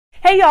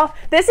Hey y'all,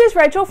 this is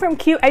Rachel from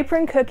Cute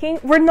Apron Cooking.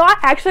 We're not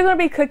actually going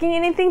to be cooking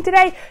anything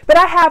today, but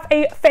I have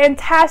a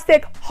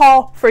fantastic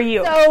haul for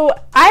you. So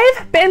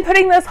I've been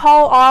putting this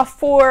haul off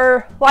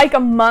for like a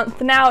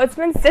month now. It's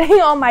been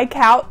sitting on my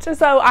couch,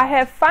 so I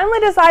have finally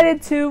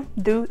decided to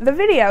do the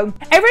video.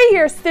 Every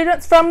year,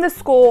 students from the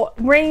school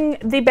ring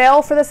the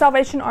bell for the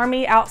Salvation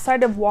Army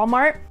outside of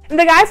Walmart. And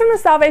the guy from the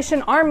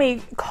Salvation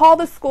Army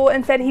called the school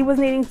and said he was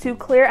needing to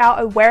clear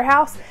out a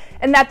warehouse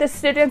and that the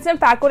students and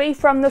faculty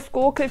from the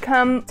school could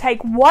come take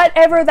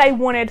whatever they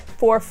wanted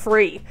for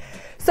free.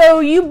 So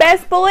you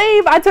best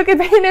believe I took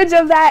advantage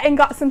of that and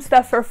got some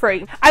stuff for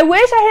free. I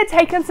wish I had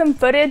taken some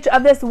footage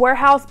of this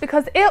warehouse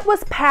because it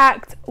was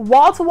packed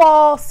wall to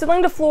wall,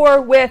 ceiling to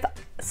floor with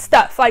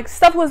stuff. Like,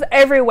 stuff was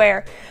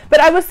everywhere. But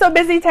I was so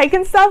busy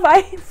taking stuff,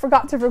 I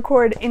forgot to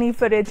record any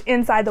footage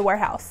inside the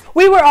warehouse.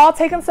 We were all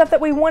taking stuff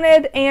that we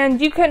wanted, and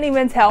you couldn't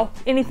even tell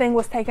anything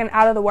was taken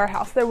out of the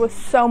warehouse. There was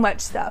so much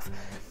stuff.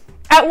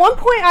 At one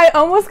point, I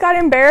almost got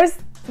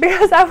embarrassed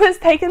because I was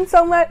taking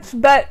so much,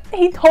 but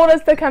he told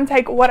us to come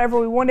take whatever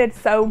we wanted,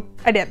 so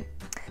I did.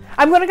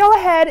 I'm going to go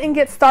ahead and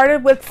get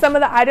started with some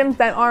of the items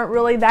that aren't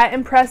really that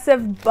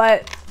impressive,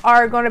 but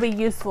are going to be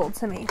useful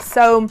to me.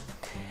 So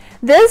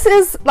this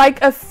is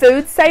like a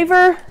food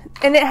saver,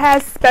 and it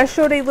has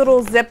specialty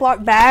little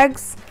Ziploc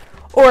bags,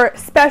 or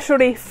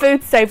specialty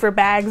food saver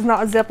bags,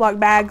 not Ziploc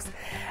bags.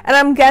 And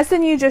I'm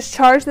guessing you just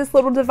charge this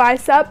little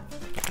device up,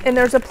 and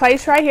there's a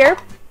place right here.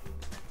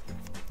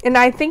 And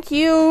I think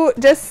you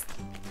just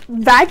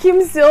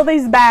vacuum seal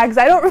these bags.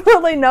 I don't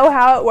really know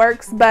how it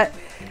works, but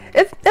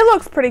it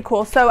looks pretty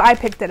cool, so I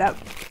picked it up.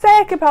 Say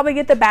I could probably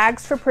get the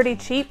bags for pretty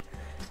cheap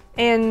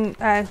and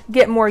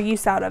get more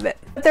use out of it.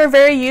 But they're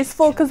very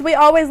useful because we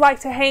always like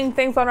to hang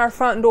things on our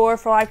front door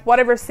for like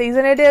whatever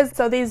season it is,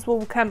 so these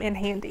will come in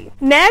handy.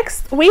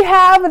 Next, we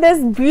have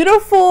this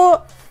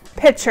beautiful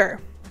pitcher.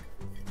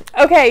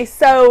 Okay,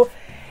 so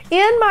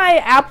in my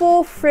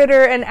apple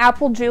fritter and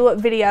apple julep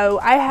video,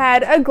 I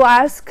had a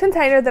glass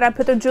container that I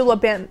put the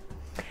julep in.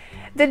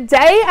 The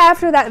day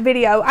after that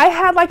video, I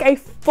had like a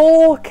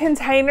full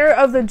container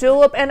of the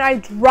julep and I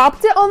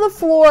dropped it on the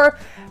floor,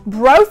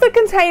 broke the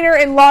container,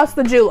 and lost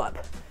the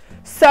julep.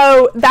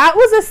 So that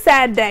was a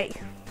sad day.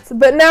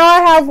 But now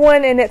I have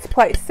one in its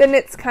place and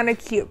it's kind of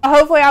cute.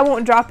 Hopefully I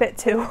won't drop it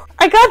too.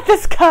 I got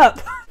this cup.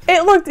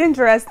 It looked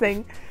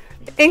interesting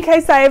in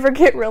case I ever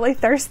get really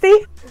thirsty.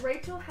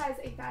 Rachel has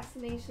a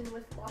fascination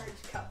with large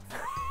cups.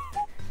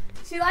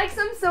 She likes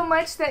them so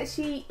much that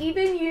she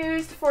even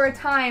used for a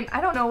time, I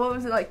don't know, what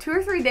was it, like 2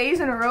 or 3 days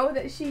in a row,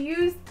 that she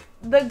used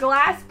the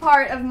glass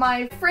part of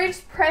my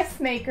French press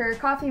maker,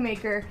 coffee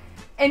maker,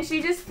 and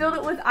she just filled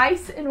it with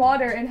ice and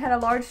water and had a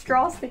large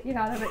straw sticking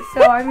out of it.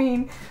 So I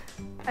mean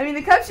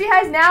the cup she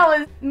has now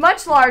is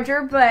much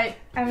larger, but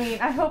I mean,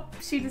 I hope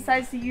she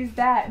decides to use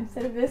that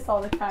instead of this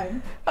all the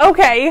time.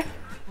 Okay.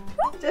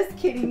 Just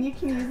kidding, you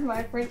can use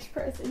my French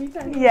press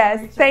anytime.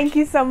 Yes, thank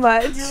you so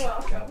much. You're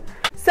welcome.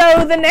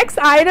 So the next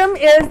item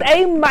is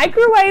a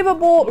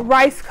microwavable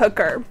rice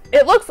cooker.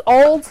 It looks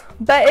old,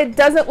 but it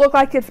doesn't look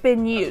like it's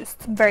been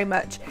used very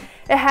much.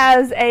 It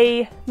has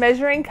a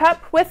measuring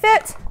cup with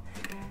it,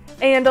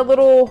 and a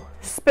little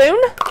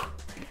spoon,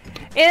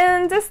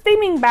 and a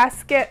steaming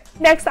basket.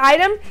 Next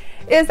item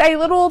is a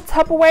little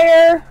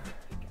Tupperware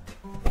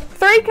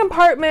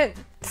 3-compartment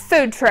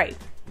food tray.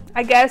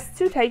 I guess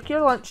to take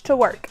your lunch to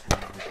work.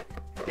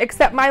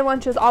 Except my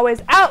lunch is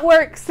always at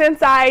work since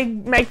I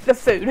make the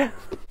food.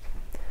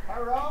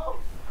 Hello?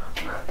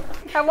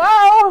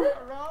 Hello?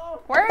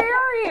 Hello? Where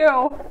are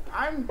you?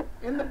 I'm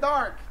in the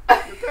dark.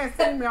 You can't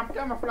see me, I'm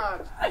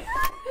camouflaged.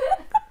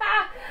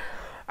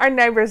 Our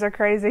neighbors are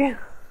crazy.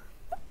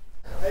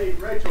 Hey,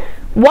 Rachel.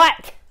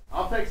 What?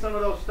 I'll take some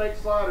of those steak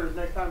sliders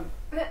next time.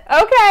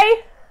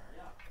 Okay.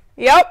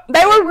 Yep,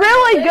 they were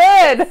really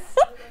good.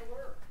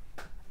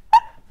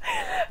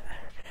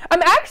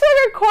 I'm actually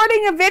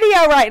recording a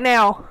video right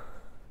now,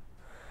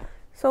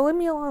 so leave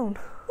me alone.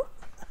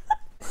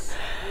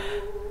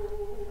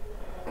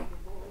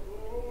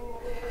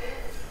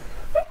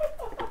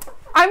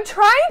 I'm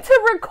trying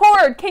to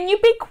record. Can you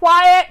be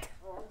quiet?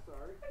 Oh, I'm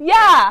sorry.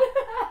 Yeah.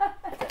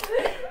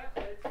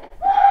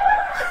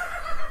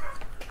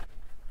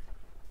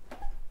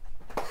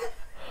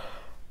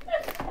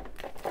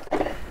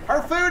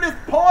 Her food is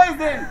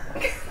poison!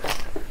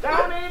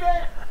 Don't eat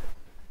it!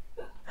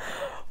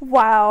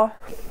 Wow.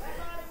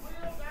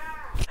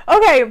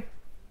 Okay.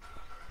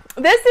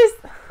 This is...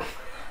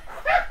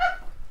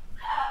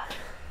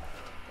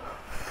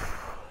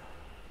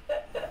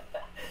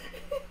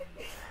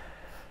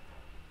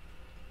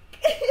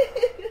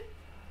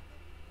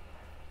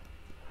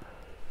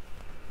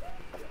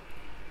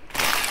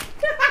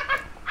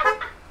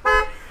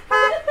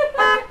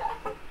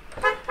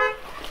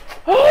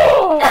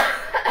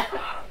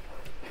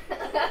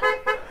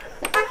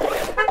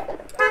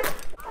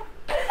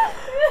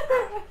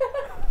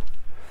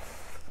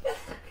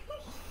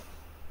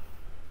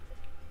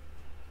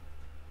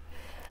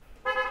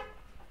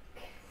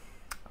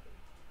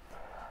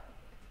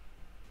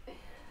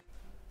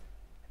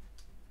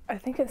 I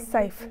think it's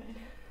safe.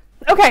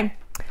 Okay.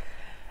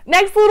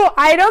 Next little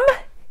item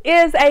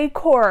is a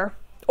core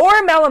or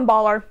a melon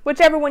baller,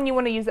 whichever one you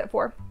want to use it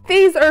for.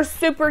 These are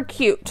super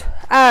cute.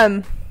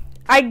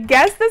 I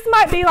guess this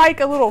might be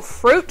like a little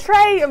fruit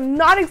tray. I'm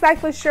not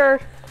exactly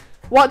sure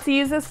what to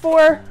use this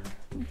for,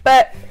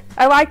 but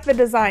I like the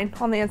design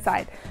on the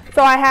inside.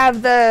 So I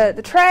have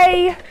the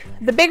tray,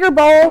 the bigger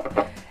bowl,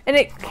 and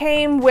it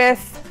came with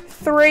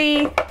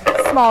 3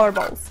 smaller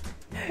bowls.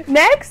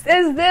 Next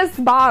is this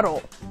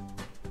bottle.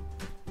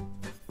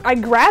 I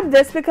grabbed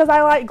this because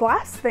I like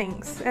glass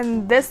things,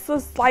 and this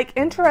was like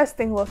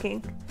interesting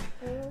looking.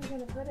 Where are we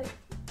gonna put it?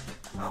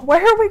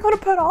 Where are we going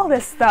to put all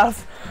this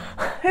stuff?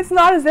 It's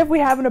not as if we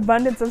have an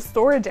abundance of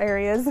storage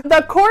areas.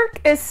 The cork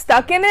is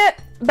stuck in it,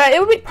 but it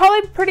would be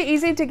probably pretty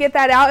easy to get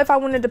that out if I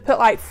wanted to put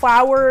like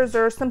flowers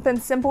or something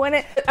simple in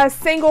it. A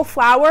single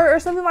flower or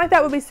something like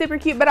that would be super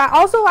cute, but I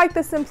also like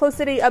the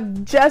simplicity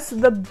of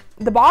just the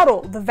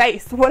bottle, the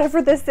vase,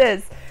 whatever this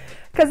is,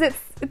 because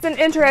it's an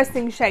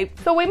interesting shape.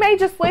 So we may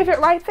just leave it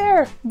right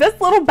there. This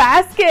little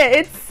basket,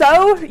 it's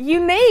so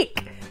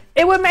unique.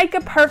 It would make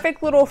a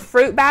perfect little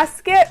fruit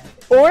basket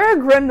or a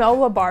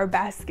granola bar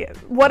basket.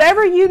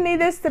 Whatever you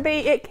need this to be,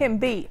 it can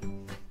be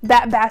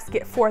that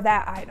basket for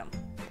that item.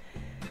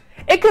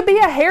 It could be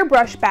a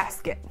hairbrush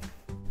basket.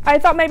 I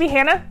thought maybe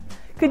Hannah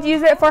could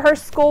use it for her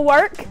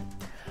schoolwork.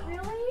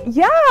 Really?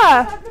 Yeah.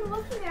 I've been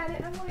looking at it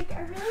and I'm like,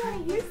 I really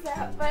want to use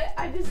that, but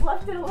I just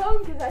left it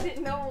alone because I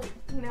didn't know,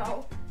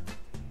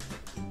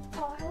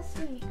 Oh, how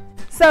sweet.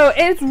 So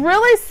it's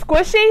really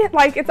squishy,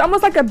 like it's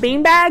almost like a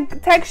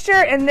beanbag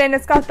texture, and then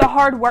it's got the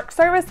hard work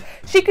surface.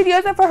 She could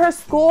use it for her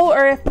school,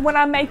 or if when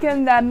I'm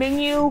making the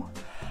menu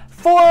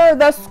for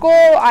the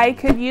school, I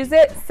could use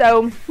it.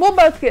 So we'll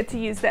both get to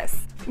use this.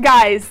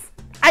 Guys,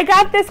 I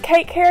got this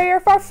cake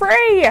carrier for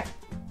free.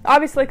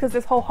 Obviously, because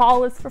this whole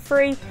haul is for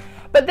free.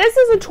 But this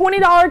is a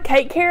 $20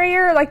 cake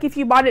carrier, like if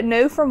you bought it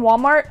new from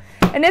Walmart.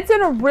 And it's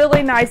in a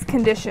really nice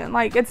condition.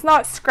 Like, it's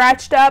not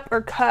scratched up or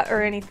cut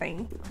or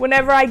anything.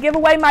 Whenever I give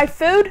away my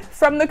food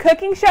from the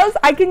cooking shows,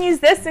 I can use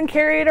this and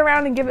carry it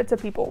around and give it to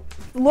people.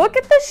 Look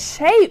at the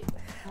shape.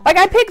 Like,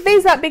 I picked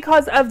these up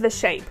because of the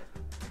shape.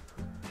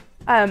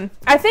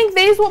 I think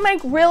these will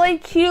make really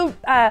cute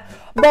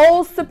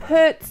bowls to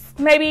put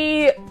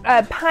maybe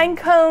pine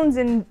cones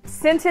and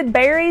scented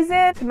berries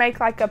in to make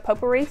like a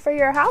potpourri for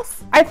your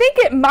house. I think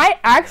it might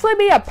actually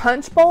be a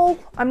punch bowl.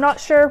 I'm not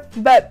sure,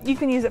 but you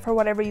can use it for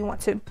whatever you want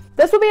to.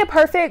 This would be a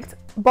perfect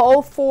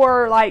bowl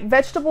for like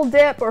vegetable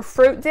dip or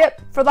fruit dip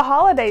for the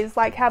holidays.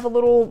 Like have a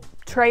little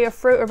tray of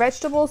fruit or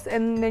vegetables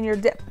and then your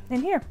dip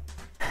in here.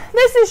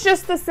 This is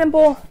just a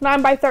simple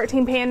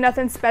 9x13 pan,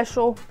 nothing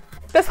special.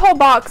 This whole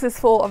box is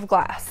full of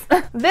glass.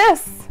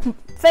 This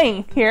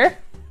thing here,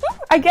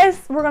 I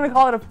guess we're gonna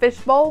call it a fish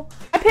bowl.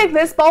 I picked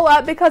this bowl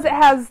up because it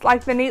has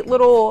like the neat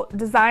little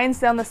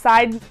designs down the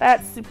side.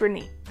 That's super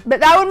neat.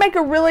 But that would make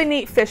a really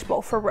neat fish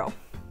bowl for real.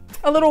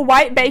 A little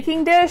white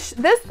baking dish.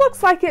 This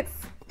looks like it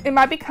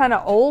might be kind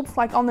of old,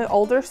 like on the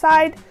older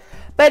side,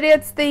 but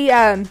it's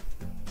the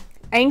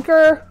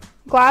Anchor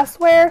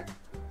glassware,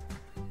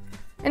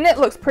 and it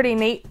looks pretty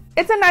neat.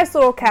 It's a nice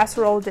little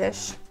casserole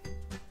dish.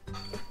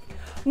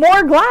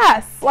 More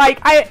glass. Like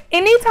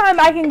anytime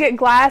I can get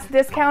glass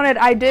discounted,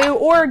 I do,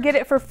 or get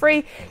it for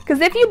free, because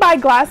if you buy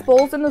glass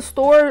bowls in the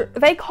store,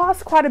 they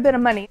cost quite a bit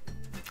of money.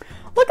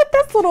 Look at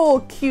this little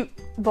cute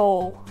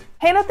bowl.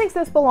 Hannah thinks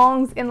this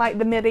belongs in like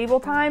the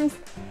medieval times,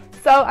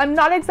 so I'm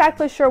not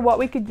exactly sure what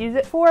we could use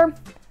it for.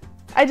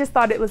 I just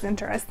thought it was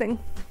interesting.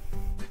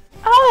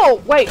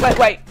 Oh, wait,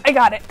 I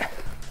got it.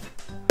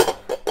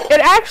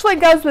 It actually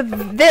goes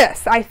with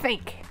this, I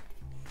think.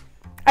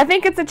 I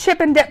think it's a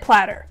chip and dip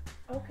platter.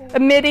 Okay. A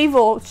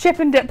medieval chip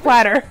and dip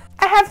platter.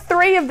 I have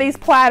 3 of these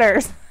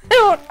platters.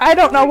 I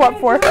don't know what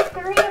for.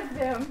 3 of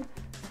them.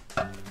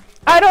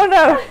 I don't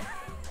know.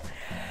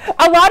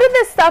 A lot of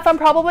this stuff I'm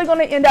probably going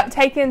to end up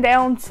taking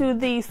down to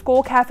the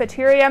school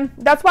cafeteria.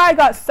 That's why I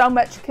got so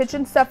much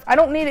kitchen stuff. I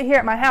don't need it here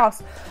at my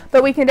house,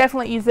 but we can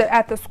definitely use it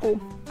at the school.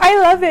 I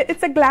love it.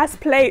 It's a glass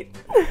plate.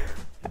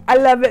 I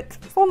love it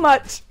so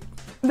much.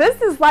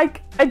 This is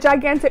like a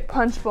gigantic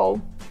punch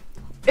bowl.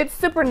 It's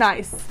super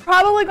nice.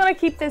 Probably gonna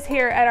keep this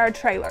here at our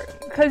trailer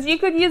because you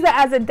could use it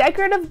as a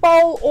decorative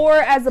bowl or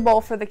as a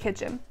bowl for the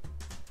kitchen.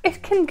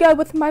 It can go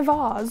with my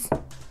vase.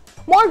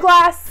 More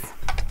glass.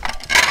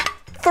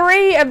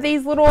 3 of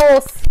these little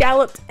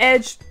scalloped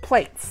edged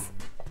plates.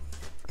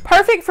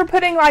 Perfect for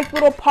putting like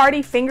little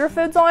party finger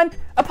foods on.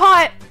 A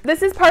pot.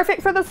 This is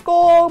perfect for the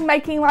school,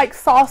 making like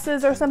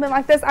sauces or something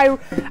like this. I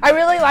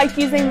really like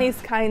using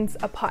these kinds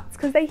of pots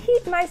because they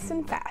heat nice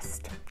and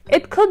fast.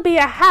 It could be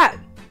a hat.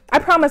 I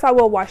promise I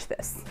will wash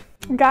this.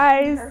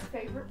 Guys. Her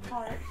favorite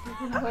part.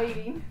 She's been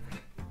waiting.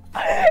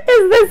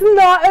 Is this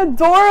not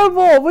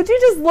adorable? Would you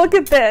just look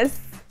at this?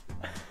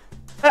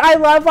 I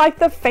love like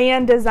the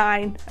fan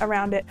design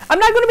around it. I'm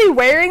not going to be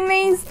wearing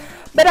these,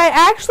 but I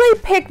actually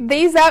picked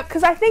these up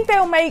because I think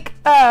they'll make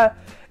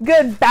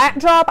good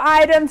backdrop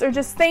items or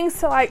just things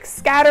to like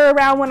scatter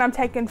around when I'm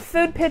taking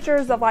food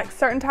pictures of like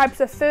certain types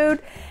of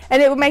food,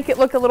 and it would make it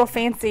look a little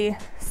fancy.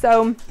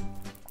 So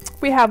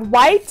we have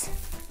white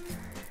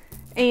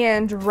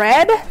and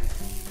red.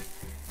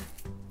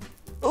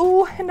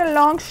 Ooh, and a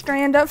long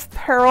strand of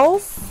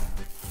pearls.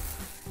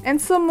 And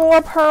some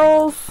more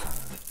pearls.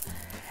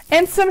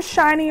 And some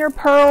shinier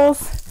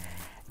pearls.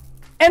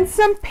 And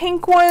some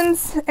pink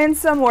ones. And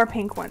some more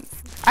pink ones.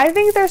 I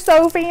think they're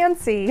so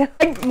fancy.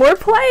 Like, more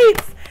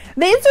plates.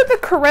 These are the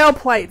Corel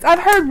plates. I've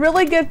heard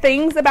really good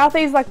things about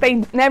these, like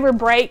they never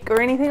break or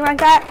anything like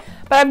that,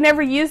 but I've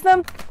never used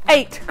them.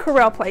 8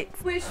 Corel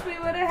plates. Wish we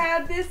would have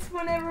had this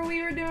whenever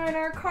we were doing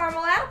our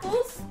caramel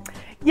apples.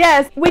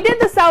 Yes, we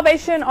did the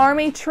Salvation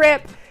Army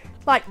trip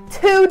like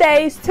 2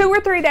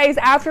 or 3 days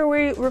after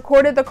we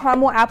recorded the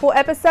caramel apple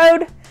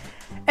episode,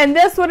 and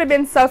this would have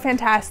been so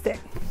fantastic.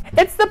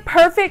 It's the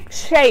perfect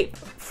shape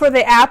for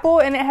the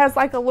apple, and it has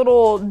like a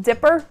little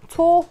dipper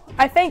tool,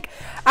 I think.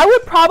 I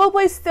would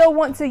probably still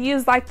want to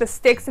use like the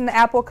sticks in the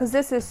apple because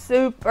this is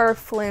super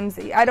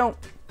flimsy.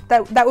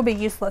 That would be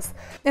useless.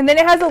 And then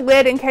it has a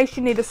lid in case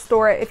you need to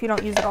store it if you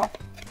don't use it all.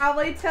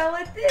 Probably tell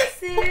what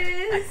this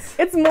is.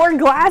 It's more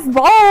glass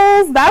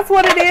balls. That's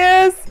what it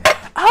is.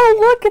 Oh,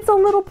 look, it's a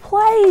little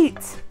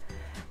plate.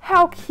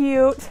 How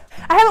cute.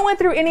 I haven't went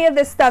through any of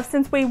this stuff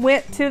since we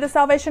went to the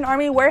Salvation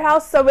Army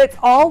warehouse, so it's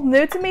all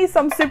new to me, so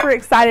I'm super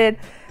excited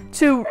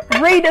to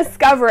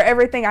rediscover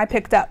everything I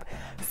picked up.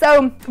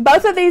 So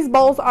both of these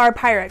bowls are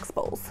Pyrex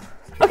bowls.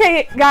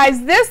 Okay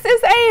guys, this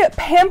is a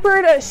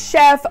Pampered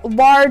Chef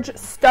large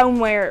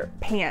stoneware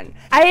pan.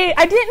 I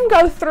didn't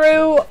go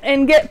through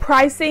and get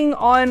pricing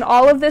on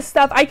all of this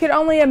stuff. I could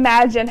only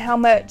imagine how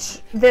much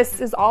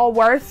this is all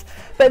worth,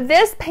 but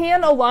this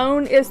pan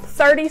alone is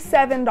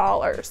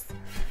 $37.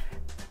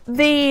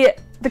 The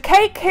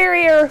cake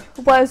carrier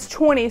was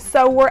 $20,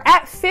 so we're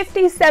at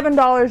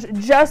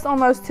 $57 just on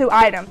those 2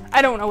 items.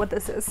 I don't know what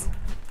this is.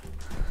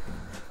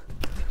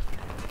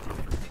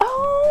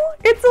 Oh,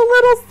 it's a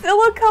little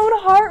silicone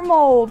heart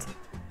mold.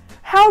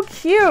 How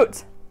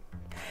cute.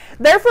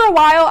 There for a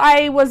while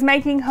I was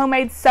making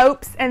homemade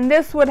soaps, and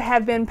this would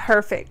have been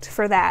perfect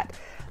for that.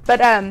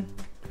 But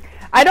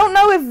I don't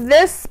know if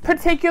this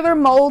particular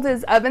mold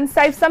is oven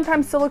safe.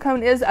 Sometimes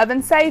silicone is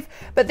oven safe,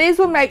 but these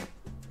will make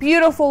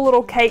beautiful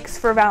little cakes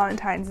for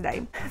Valentine's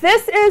Day.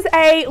 This is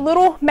a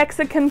little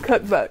Mexican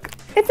cookbook.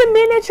 It's a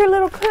miniature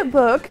little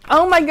cookbook.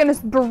 Oh my goodness,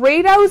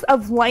 burritos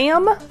of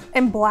lamb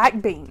and black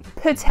bean.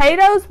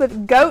 Potatoes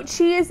with goat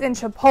cheese and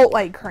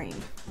chipotle cream.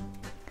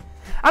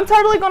 I'm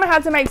totally gonna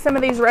have to make some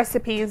of these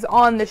recipes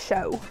on the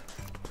show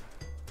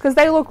because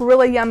they look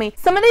really yummy.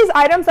 Some of these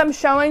items I'm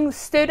showing,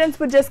 students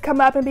would just come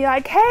up and be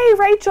like, hey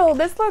Rachel,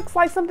 this looks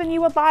like something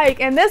you would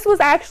like. And this was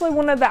actually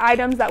one of the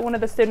items that one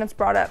of the students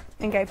brought up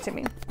and gave to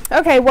me.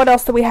 Okay, what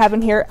else do we have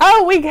in here?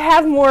 Oh, we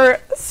have more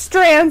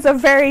strands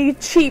of very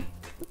cheap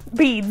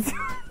beads.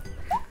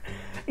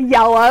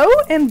 Yellow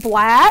and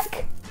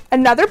black,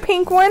 another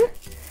pink one,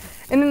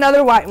 and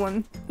another white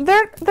one.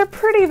 They're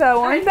pretty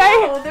though, aren't they?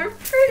 I know, they're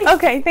pretty.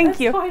 Okay, thank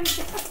you.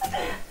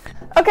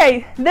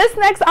 Okay, this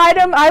next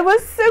item, I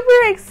was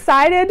super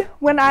excited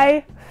when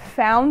I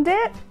found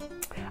it.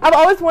 I've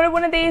always wanted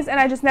one of these and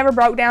I just never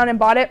broke down and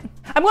bought it.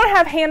 I'm gonna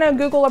have Hannah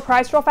Google a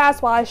price real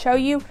fast while I show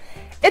you.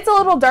 It's a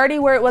little dirty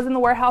where it was in the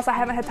warehouse. I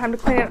haven't had time to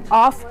clean it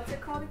off. What's it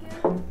called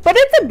again? But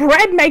it's a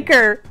bread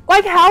maker.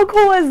 Like, how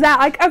cool is that?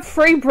 Like a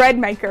free bread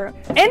maker.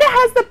 And it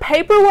has the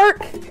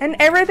paperwork and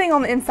everything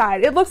on the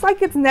inside. It looks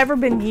like it's never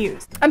been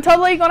used. I'm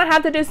totally gonna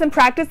have to do some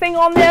practicing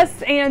on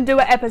this and do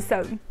an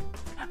episode.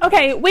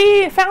 Okay,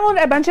 we found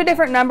a bunch of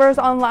different numbers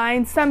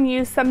online, some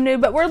used, some new,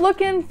 but we're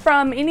looking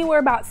from anywhere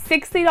about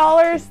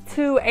 $60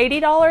 to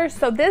 $80.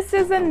 So this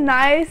is a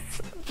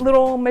nice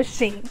little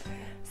machine.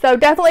 So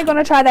definitely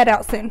gonna try that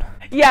out soon.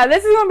 Yeah,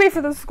 this is gonna be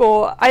for the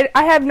school. I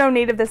have no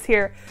need of this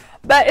here.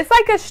 But it's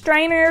like a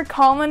strainer,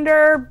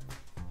 colander.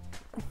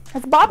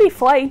 It's Bobby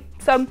Flay,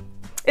 so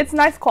it's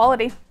nice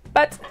quality.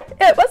 But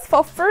it was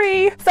for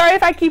free. Sorry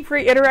if I keep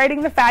reiterating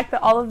the fact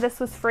that all of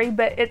this was free,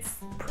 but it's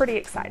pretty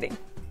exciting.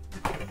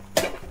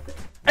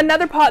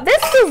 Another pot.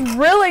 This is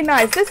really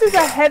nice. This is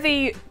a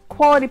heavy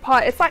quality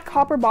pot. It's like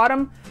copper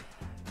bottom.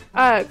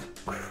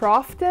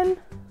 Crofton.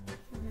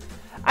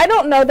 I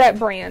don't know that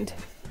brand,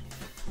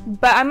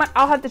 but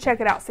I'll have to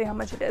check it out, see how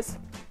much it is.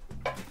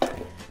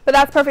 But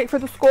that's perfect for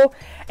the school.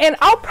 And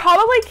I'll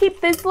probably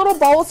keep these little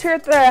bowls here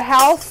at the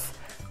house.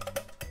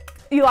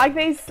 You like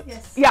these?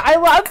 Yes. Yeah, I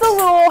love the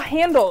little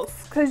handles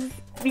because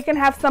you can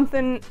have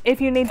something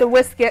if you need to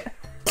whisk it.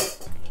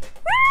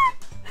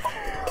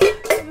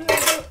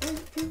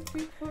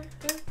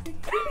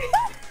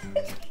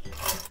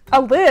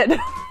 A lid.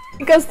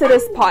 It goes to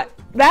this pot.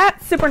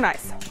 That's super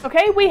nice.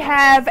 Okay, we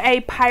have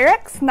a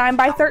Pyrex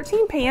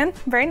 9x13 pan.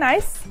 Very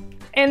nice.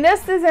 And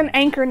this is an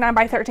Anchor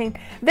 9x13.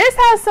 This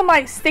has some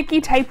like sticky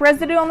tape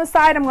residue on the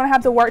side. I'm gonna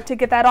have to work to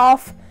get that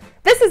off.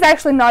 This is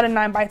actually not a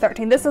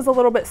 9x13. This is a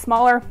little bit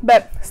smaller,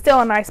 but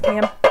still a nice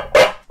pan.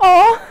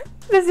 Oh,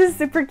 this is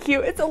super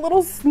cute. It's a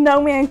little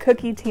snowman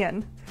cookie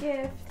tin.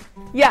 Gift.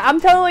 Yeah,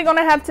 I'm totally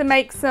gonna have to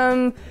make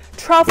some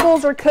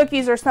truffles or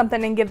cookies or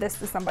something and give this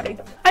to somebody.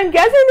 I'm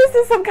guessing this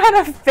is some kind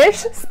of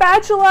fish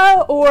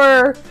spatula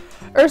or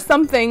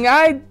something.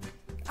 I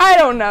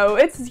don't know.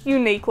 It's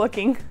unique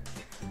looking.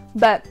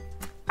 But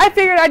I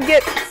figured I'd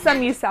get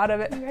some use out of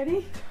it. You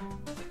ready?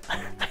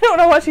 I don't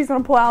know what she's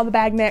gonna pull out of the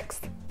bag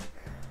next.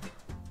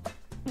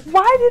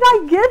 Why did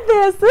I get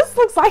this? This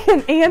looks like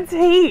an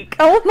antique.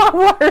 Oh my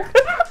word.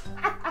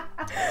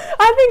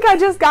 I think I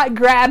just got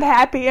grab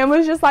happy and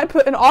was just like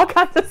putting all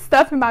kinds of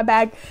stuff in my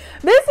bag.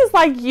 This is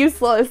like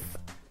useless.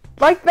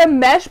 Like the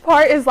mesh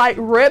part is like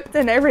ripped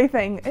and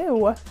everything.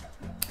 Ew.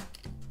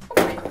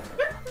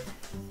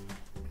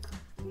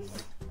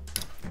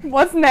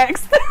 What's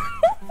next?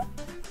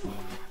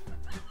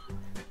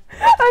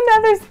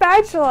 Another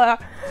spatula.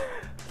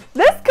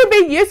 This could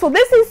be useful.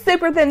 This is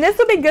super thin. This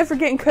would be good for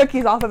getting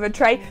cookies off of a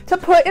tray to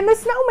put in the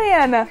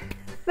snowman.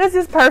 This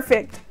is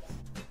perfect.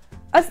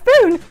 A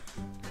spoon.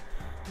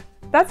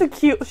 That's a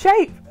cute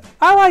shape.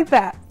 I like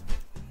that.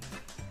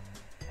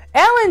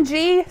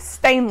 L&G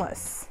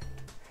stainless.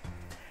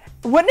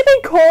 Wouldn't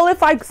it be cool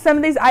if like some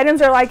of these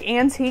items are like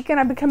antique and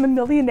I become a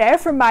millionaire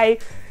from my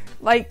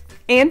like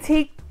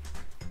antique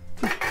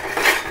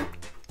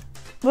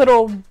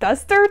little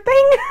duster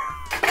thing?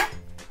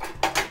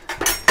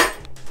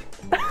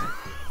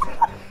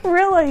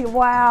 Really?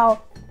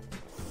 Wow.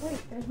 Wait,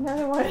 there's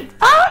another one.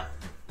 Ah!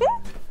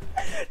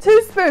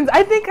 2 spoons.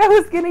 I think I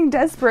was getting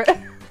desperate.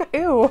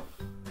 Ew.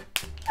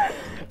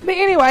 But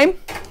anyway.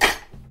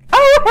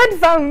 Oh,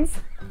 headphones.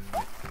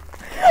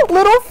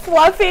 Little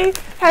fluffy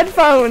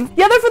headphones.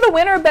 Yeah, they're for the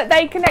winter, but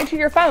they connect to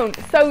your phone.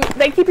 So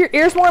they keep your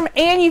ears warm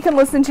and you can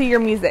listen to your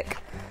music.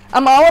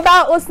 I'm all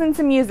about listening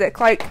to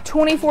music, like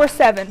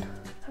 24/7.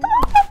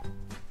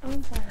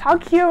 How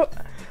cute.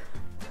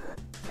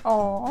 Aww.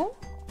 Oh!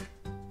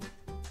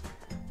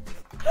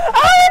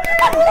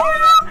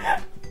 I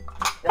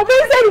thought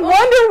you said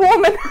Wonder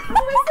Woman. Oh,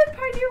 I said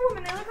Pioneer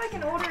Woman. They look like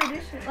an older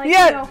edition. Like,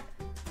 yeah. You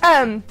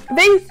know.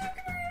 These.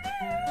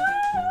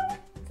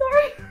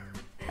 Sorry.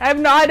 I have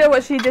no idea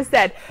what she just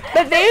said,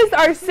 but these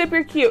are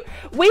super cute.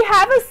 We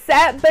have a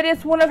set, but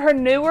it's one of her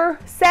newer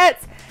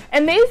sets,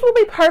 and these will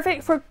be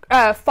perfect for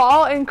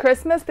fall and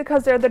Christmas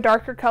because they're the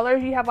darker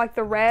colors. You have like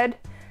the red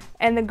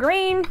and the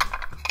green,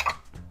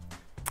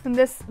 and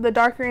the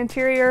darker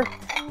interior.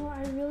 Oh,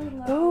 I really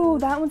love it. Oh,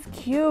 that one's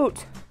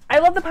cute. I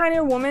love the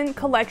Pioneer Woman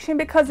collection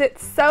because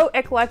it's so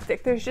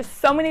eclectic. There's just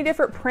so many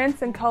different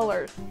prints and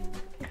colors.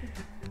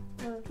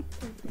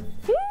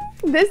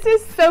 This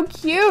is so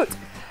cute.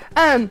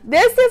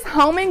 This is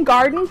Home and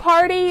Garden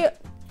Party.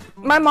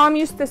 My mom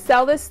used to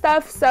sell this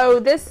stuff, so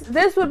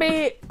this would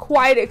be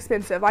quite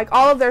expensive. Like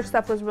all of their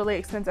stuff was really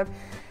expensive.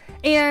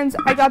 And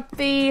I got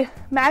the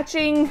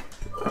matching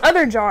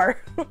other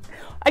jar.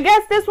 I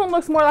guess this one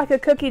looks more like a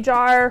cookie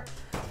jar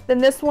than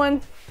this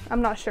one.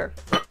 I'm not sure.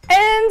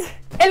 And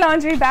a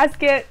laundry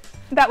basket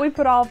that we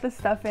put all of this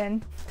stuff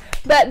in.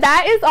 But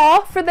that is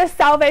all for the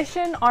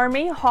Salvation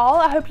Army haul.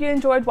 I hope you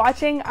enjoyed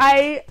watching.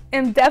 I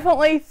am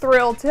definitely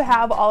thrilled to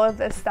have all of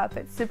this stuff.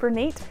 It's super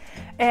neat.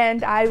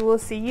 And I will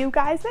see you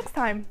guys next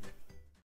time.